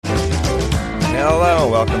Hello,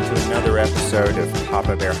 welcome to another episode of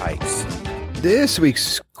Papa Bear Hikes. This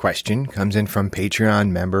week's question comes in from Patreon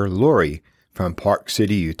member Lori from Park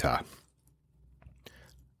City, Utah.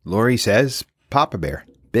 Lori says, Papa Bear,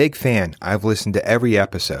 big fan. I've listened to every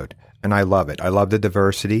episode, and I love it. I love the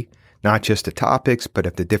diversity, not just the topics, but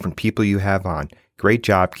of the different people you have on. Great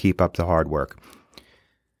job. Keep up the hard work.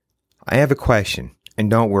 I have a question, and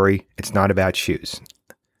don't worry, it's not about shoes.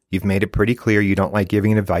 You've made it pretty clear you don't like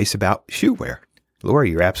giving advice about shoe wear.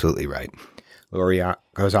 Lori, you're absolutely right. Lori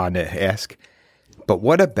goes on to ask, but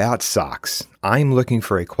what about socks? I'm looking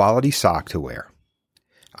for a quality sock to wear.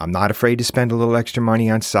 I'm not afraid to spend a little extra money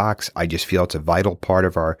on socks. I just feel it's a vital part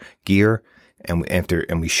of our gear, and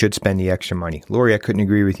we should spend the extra money. Lori, I couldn't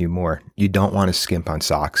agree with you more. You don't want to skimp on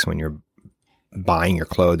socks when you're buying your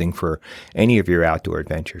clothing for any of your outdoor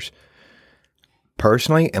adventures.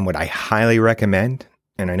 Personally, and what I highly recommend,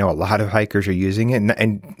 and I know a lot of hikers are using it,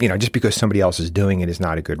 and just because somebody else is doing it is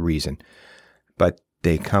not a good reason. But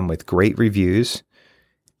they come with great reviews,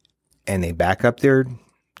 and they back up their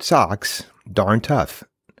socks. Darn Tough.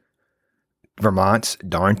 Vermont's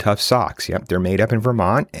Darn Tough socks. Yep, they're made up in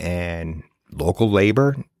Vermont, and local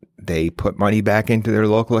labor. They put money back into their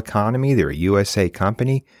local economy. They're a USA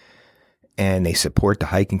company, and they support the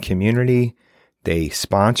hiking community. They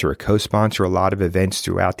sponsor or co-sponsor a lot of events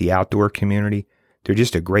throughout the outdoor community. They're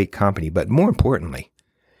just a great company, but more importantly,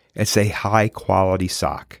 it's a high-quality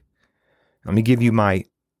sock. Let me give you my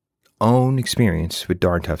own experience with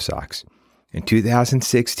Darn Tough socks. In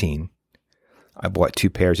 2016, I bought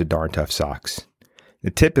 2 pairs of Darn Tough socks.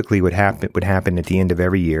 It typically would happen at the end of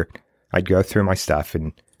every year. I'd go through my stuff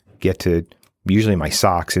and get to usually my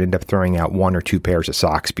socks and end up throwing out 1 or 2 pairs of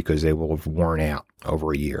socks because they will have worn out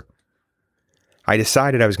over a year. I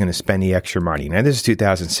decided I was going to spend the extra money. Now, this is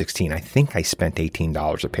 2016. I think I spent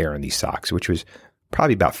 $18 a pair on these socks, which was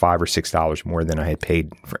probably about $5 or $6 more than I had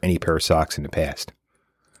paid for any pair of socks in the past.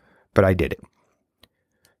 But I did it.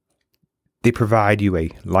 They provide you a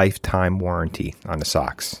lifetime warranty on the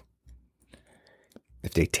socks.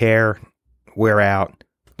 If they tear, wear out,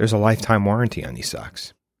 there's a lifetime warranty on these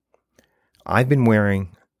socks. I've been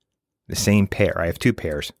wearing the same pair. I have 2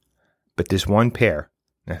 pairs, but this one pair.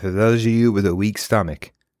 Now, for those of you with a weak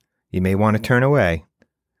stomach, you may want to turn away.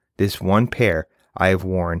 This one pair I have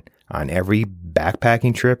worn on every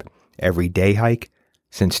backpacking trip, every day hike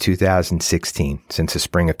since 2016, since the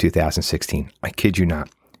spring of 2016. I kid you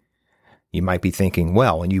not. You might be thinking,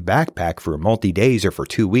 well, when you backpack for multi-days or for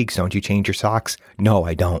 2 weeks, don't you change your socks? No,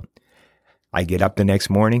 I don't. I get up the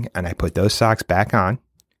next morning and I put those socks back on.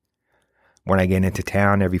 When I get into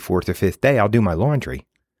town every 4th or 5th day, I'll do my laundry.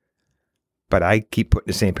 But I keep putting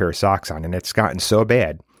the same pair of socks on, and it's gotten so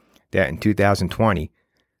bad that in 2020,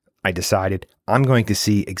 I decided I'm going to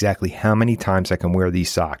see exactly how many times I can wear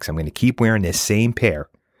these socks. I'm going to keep wearing this same pair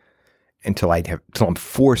until I'm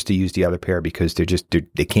forced to use the other pair because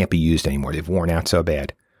they can't be used anymore. They've worn out so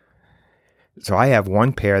bad. So I have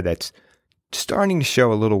one pair that's starting to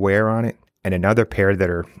show a little wear on it, and another pair that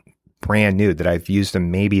are brand new that I've used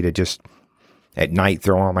them maybe to just at night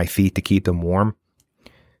throw on my feet to keep them warm.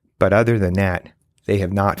 But other than that, they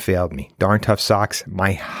have not failed me. Darn Tough socks,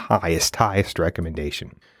 my highest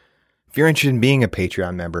recommendation. If you're interested in being a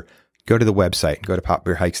Patreon member, go to the website, go to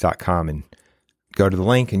popbearhikes.com and go to the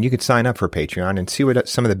link, and you can sign up for Patreon and see what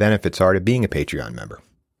some of the benefits are to being a Patreon member.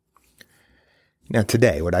 Now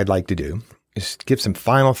today, what I'd like to do is give some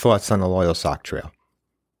final thoughts on the Loyal Sock Trail.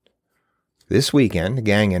 This weekend, the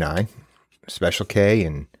gang and I, Special K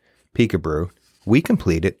and Peekabrew, we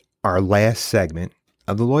completed our last segment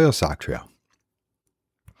of the Loyal Sock Trail.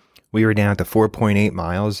 We were down to 4.8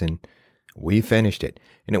 miles and we finished it.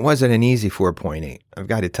 And it wasn't an easy 4.8. I've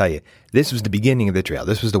got to tell you, this was the beginning of the trail.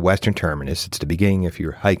 This was the western terminus. It's the beginning if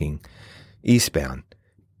you're hiking eastbound.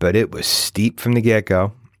 But it was steep from the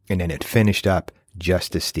get-go, and then it finished up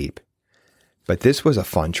just as steep. But this was a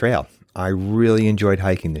fun trail. I really enjoyed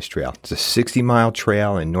hiking this trail. It's a 60-mile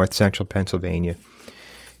trail in north central Pennsylvania,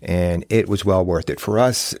 and it was well worth it. For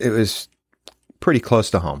us, it was pretty close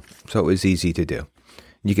to home, so it was easy to do.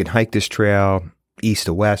 You can hike this trail east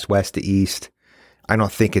to west, west to east. I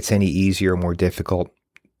don't think it's any easier or more difficult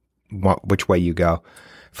which way you go.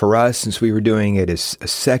 For us, since we were doing it as a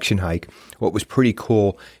section hike, what was pretty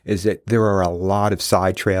cool is that there are a lot of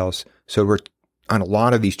side trails. So on a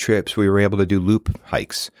lot of these trips, we were able to do loop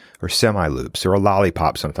hikes or semi-loops, or a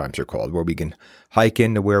lollipop sometimes they're called, where we can hike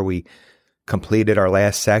into where we completed our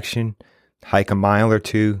last section, hike a mile or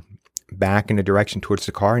two, back in the direction towards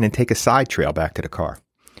the car, and then take a side trail back to the car.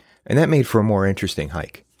 And that made for a more interesting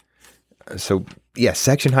hike. So, yeah,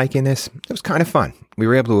 section hiking this, it was kind of fun. We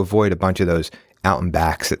were able to avoid a bunch of those out and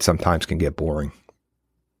backs that sometimes can get boring.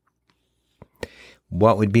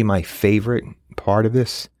 What would be my favorite part of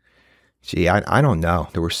this? Gee, I don't know.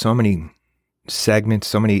 There were so many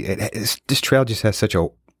segments, this trail just has such a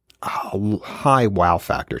high wow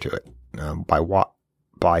factor to it.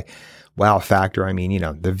 By wow factor, I mean,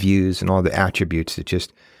 the views and all the attributes that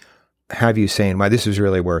just have you saying, "Wow, this was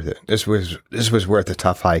really worth it. This was worth a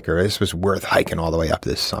tough hike, or this was worth hiking all the way up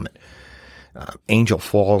this summit." Angel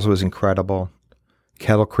Falls was incredible.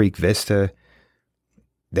 Kettle Creek Vista,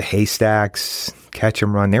 the Haystacks,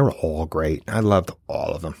 Ketchum Run, they were all great. I loved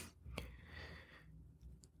all of them.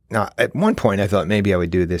 Now, at one point, I thought maybe I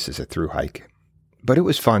would do this as a through hike, but it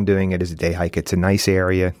was fun doing it as a day hike. It's a nice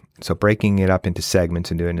area, so breaking it up into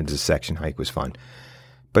segments and doing it as a section hike was fun.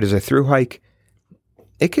 But as a through hike,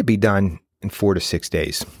 it could be done in 4 to 6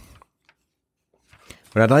 days.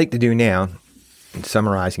 What I'd like to do now, in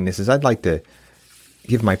summarizing this, is I'd like to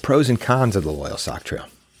give my pros and cons of the Loyal Sock Trail.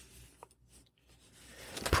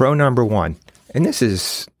 Pro number one, and this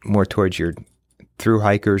is more towards your through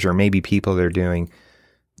hikers or maybe people that are doing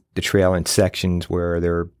the trail in sections where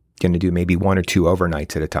they're going to do maybe 1 or 2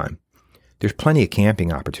 overnights at a time. There's plenty of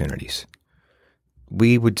camping opportunities.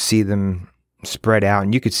 We would see them spread out,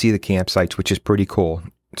 and you could see the campsites, which is pretty cool.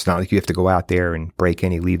 It's not like you have to go out there and break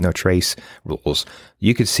any leave no trace rules.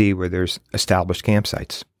 You could see where there's established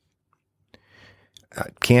campsites.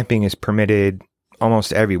 Camping is permitted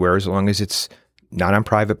almost everywhere as long as it's not on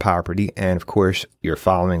private property. And of course, you're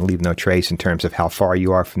following leave no trace in terms of how far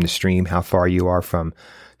you are from the stream, how far you are from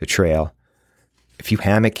the trail. If you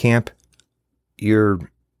hammock camp, you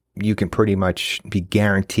can pretty much be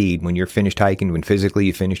guaranteed when you're finished hiking, when physically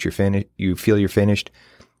you feel you're finished,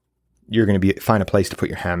 you're going to find a place to put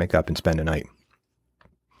your hammock up and spend a night.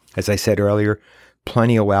 As I said earlier,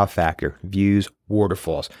 plenty of wow factor, views,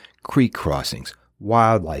 waterfalls, creek crossings,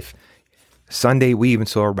 wildlife. Sunday, we even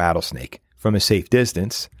saw a rattlesnake from a safe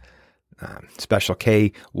distance. Special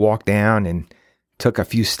K walked down and took a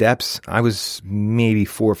few steps. I was maybe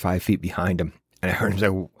 4 or 5 feet behind him, and I heard him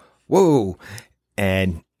say, "Whoa!"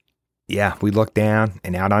 And yeah, we looked down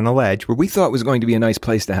and out on a ledge where we thought was going to be a nice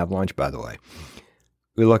place to have lunch, by the way.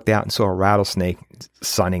 We looked out and saw a rattlesnake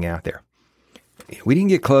sunning out there. We didn't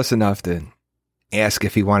get close enough to ask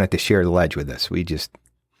if he wanted to share the ledge with us. We just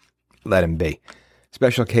let him be.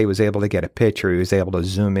 Special K was able to get a picture. He was able to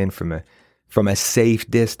zoom in from a safe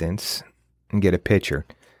distance and get a picture.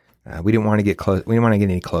 We didn't want to get close. We didn't want to get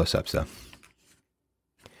any close-ups, though.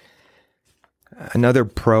 Another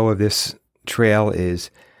pro of this trail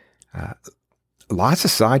is lots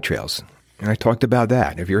of side trails. And I talked about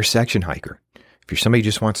that. If you're a section hiker, if you're somebody who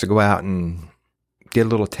just wants to go out and get a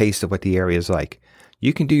little taste of what the area is like,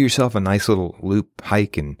 you can do yourself a nice little loop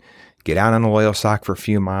hike and get out on the Loyal Sock for a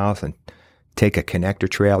few miles and take a connector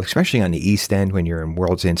trail, especially on the east end when you're in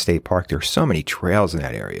World's End State Park. There are so many trails in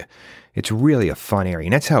that area. It's really a fun area,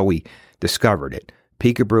 and that's how we discovered it.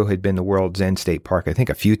 Peekaboo had been to World's End State Park, I think,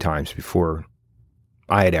 a few times before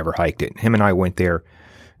I had ever hiked it. Him and I went there,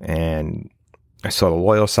 and I saw the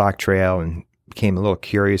Loyal Sock Trail and became a little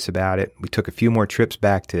curious about it. We took a few more trips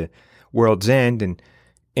back to World's End, and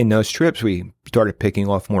in those trips, we started picking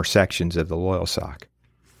off more sections of the Loyal Sock.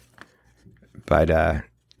 But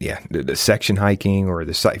yeah, the section hiking or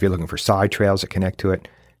if you're looking for side trails that connect to it,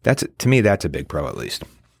 to me, that's a big pro at least.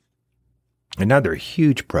 Another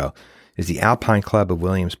huge pro is the Alpine Club of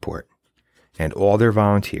Williamsport and all their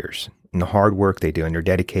volunteers and the hard work they do and their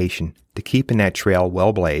dedication to keeping that trail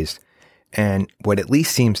well blazed and what at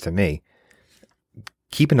least seems to me,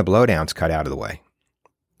 keeping the blowdowns cut out of the way.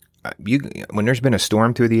 When there's been a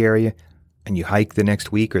storm through the area and you hike the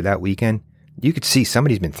next week or that weekend, you could see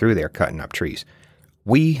somebody's been through there cutting up trees.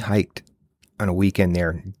 We hiked on a weekend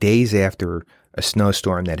there days after a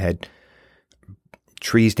snowstorm that had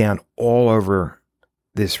trees down all over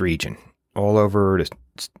this region, all over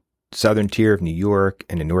the southern tier of New York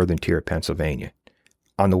and the northern tier of Pennsylvania.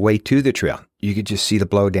 On the way to the trail, you could just see the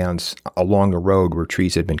blowdowns along the road where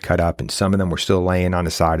trees had been cut up, and some of them were still laying on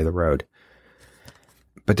the side of the road.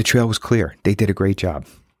 But the trail was clear. They did a great job.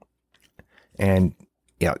 And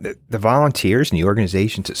the volunteers and the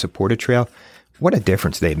organizations that support a trail, what a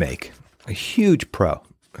difference they make. A huge pro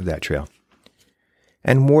of that trail.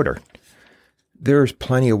 And water. There's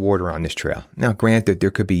plenty of water on this trail. Now, granted, there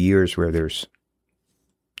could be years where there's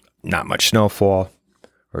not much snowfall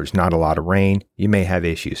or there's not a lot of rain. You may have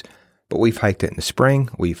issues. But we've hiked it in the spring.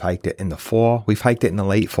 We've hiked it in the fall. We've hiked it in the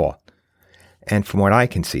late fall. And from what I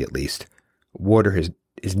can see, at least, water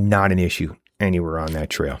is not an issue anywhere on that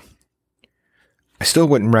trail. I still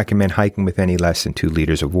wouldn't recommend hiking with any less than 2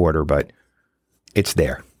 liters of water, but it's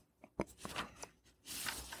there.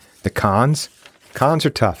 The cons, Cons are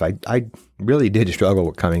tough. I really did struggle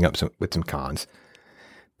with coming up with some cons,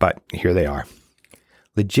 but here they are.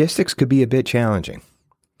 Logistics could be a bit challenging.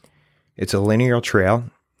 It's a linear trail,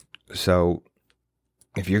 so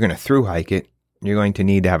if you're going to through hike it, you're going to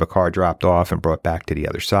need to have a car dropped off and brought back to the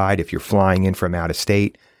other side. If you're flying in from out of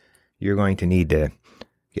state, you're going to need to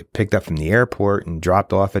get picked up from the airport and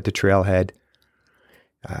dropped off at the trailhead.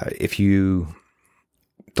 It's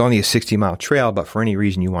only a 60-mile trail, but for any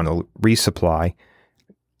reason you want to resupply,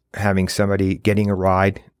 having somebody getting a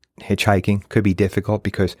ride, hitchhiking could be difficult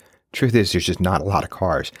because truth is there's just not a lot of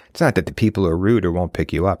cars. It's not that the people are rude or won't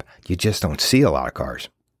pick you up. You just don't see a lot of cars.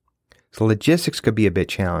 So logistics could be a bit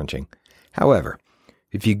challenging. However,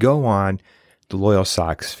 if you go on the Loyal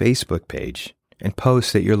Socks Facebook page and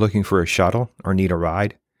post that you're looking for a shuttle or need a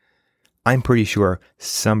ride, I'm pretty sure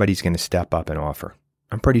somebody's going to step up and offer.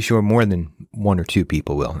 I'm pretty sure more than one or two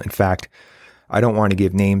people will. In fact, I don't want to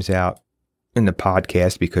give names out in the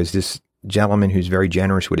podcast because this gentleman who's very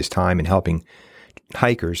generous with his time and helping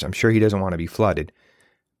hikers, I'm sure he doesn't want to be flooded.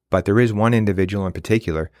 But there is one individual in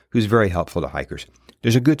particular who's very helpful to hikers.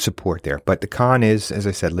 There's a good support there, but the con is, as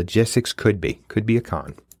I said, logistics could be a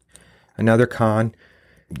con. Another con,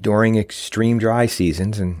 during extreme dry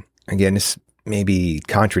seasons, and again, this maybe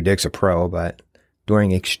contradicts a pro, but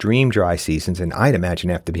during extreme dry seasons, and I'd imagine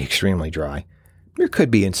have to be extremely dry, there could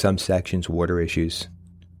be in some sections water issues.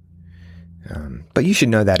 But you should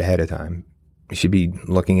know that ahead of time. You should be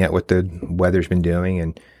looking at what the weather's been doing,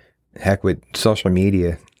 and heck, with social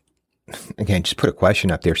media, again, just put a question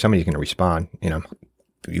up there. Somebody's going to respond.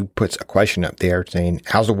 You put a question up there saying,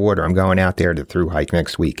 how's the water? I'm going out there to through hike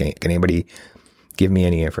next week. Can anybody give me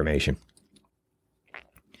any information?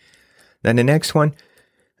 Then the next one,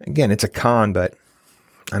 again, it's a con, but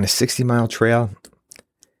on a 60-mile trail,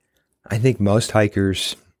 I think most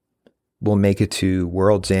hikers will make it to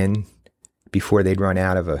World's End before they'd run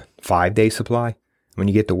out of a 5-day supply. When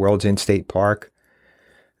you get to World's End State Park,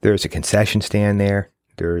 there's a concession stand there.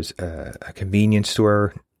 There's a convenience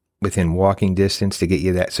store within walking distance to get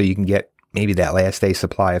you that, so you can get maybe that last day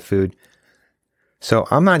supply of food. So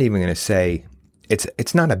I'm not even going to say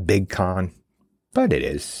it's not a big con, but it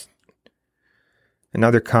is.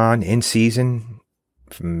 Another con, in season,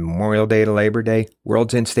 from Memorial Day to Labor Day,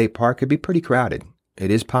 World's End State Park could be pretty crowded.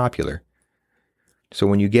 It is popular.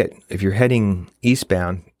 So if you're heading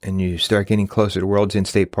eastbound and you start getting closer to World's End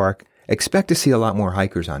State Park, expect to see a lot more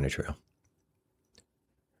hikers on the trail.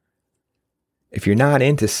 If you're not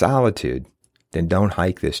into solitude, then don't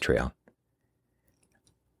hike this trail.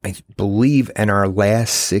 I believe in our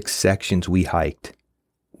last 6 sections we hiked,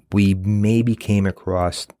 we maybe came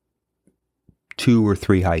across 2 or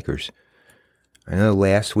 3 hikers. I know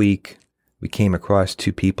last week we came across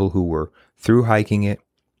 2 people who were through hiking it,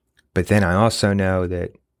 but then I also know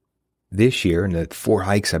that this year, in the 4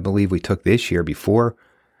 hikes I believe we took this year before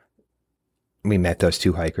we met those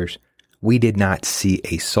 2 hikers, we did not see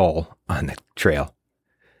a soul on the trail.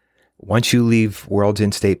 Once you leave World's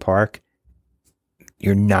End State Park,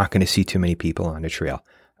 you're not going to see too many people on the trail.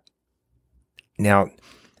 Now,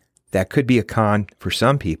 that could be a con for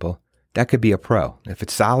some people. That could be a pro. If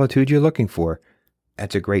it's solitude you're looking for,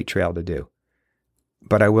 that's a great trail to do.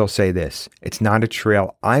 But I will say this, it's not a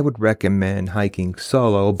trail I would recommend hiking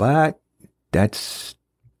solo, but that's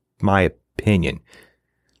my opinion.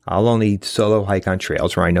 I'll only solo hike on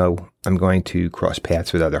trails where I know I'm going to cross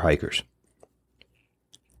paths with other hikers.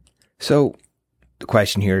 So the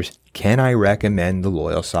question here is, can I recommend the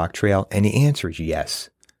Loyal Sock Trail? And the answer is yes.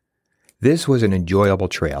 This was an enjoyable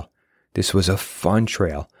trail. This was a fun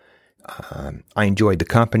trail. I enjoyed the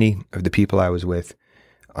company of the people I was with.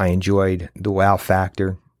 I enjoyed the wow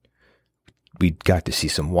factor. We got to see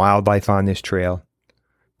some wildlife on this trail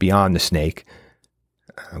beyond the snake.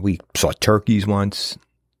 We saw turkeys once.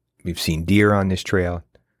 We've seen deer on this trail.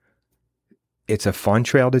 It's a fun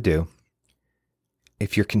trail to do.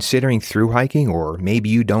 If you're considering through hiking, or maybe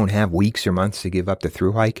you don't have weeks or months to give up the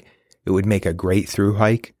through hike, it would make a great through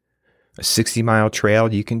hike. A 60-mile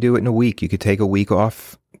trail, you can do it in a week. You could take a week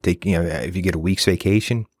off. If you get a week's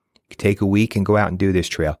vacation, you could take a week and go out and do this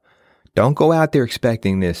trail. Don't go out there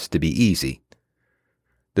expecting this to be easy.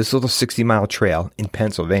 This little 60-mile trail in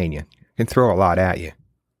Pennsylvania can throw a lot at you,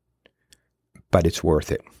 but it's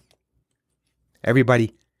worth it.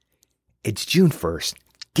 Everybody, it's June 1st.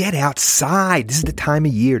 Get outside. This is the time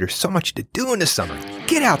of year. There's so much to do in the summer.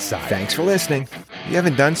 Get outside. Thanks for listening. If you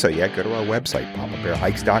haven't done so yet, go to our website,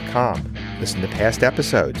 papabearhikes.com. Listen to past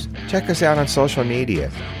episodes. Check us out on social media.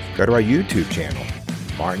 Go to our YouTube channel,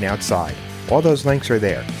 Martin Outside. All those links are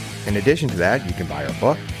there. In addition to that, you can buy our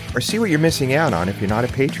book or see what you're missing out on if you're not a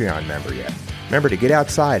Patreon member yet. Remember to get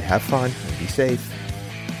outside, have fun, and be safe.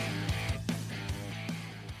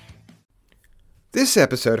 This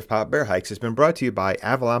episode of Papa Bear Hikes has been brought to you by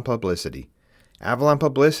Avalon Publicity. Avalon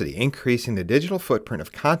Publicity, increasing the digital footprint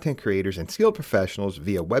of content creators and skilled professionals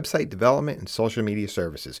via website development and social media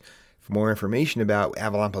services. For more information about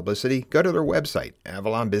Avalon Publicity, go to their website,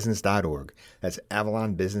 avalonbusiness.org. That's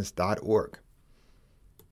avalonbusiness.org.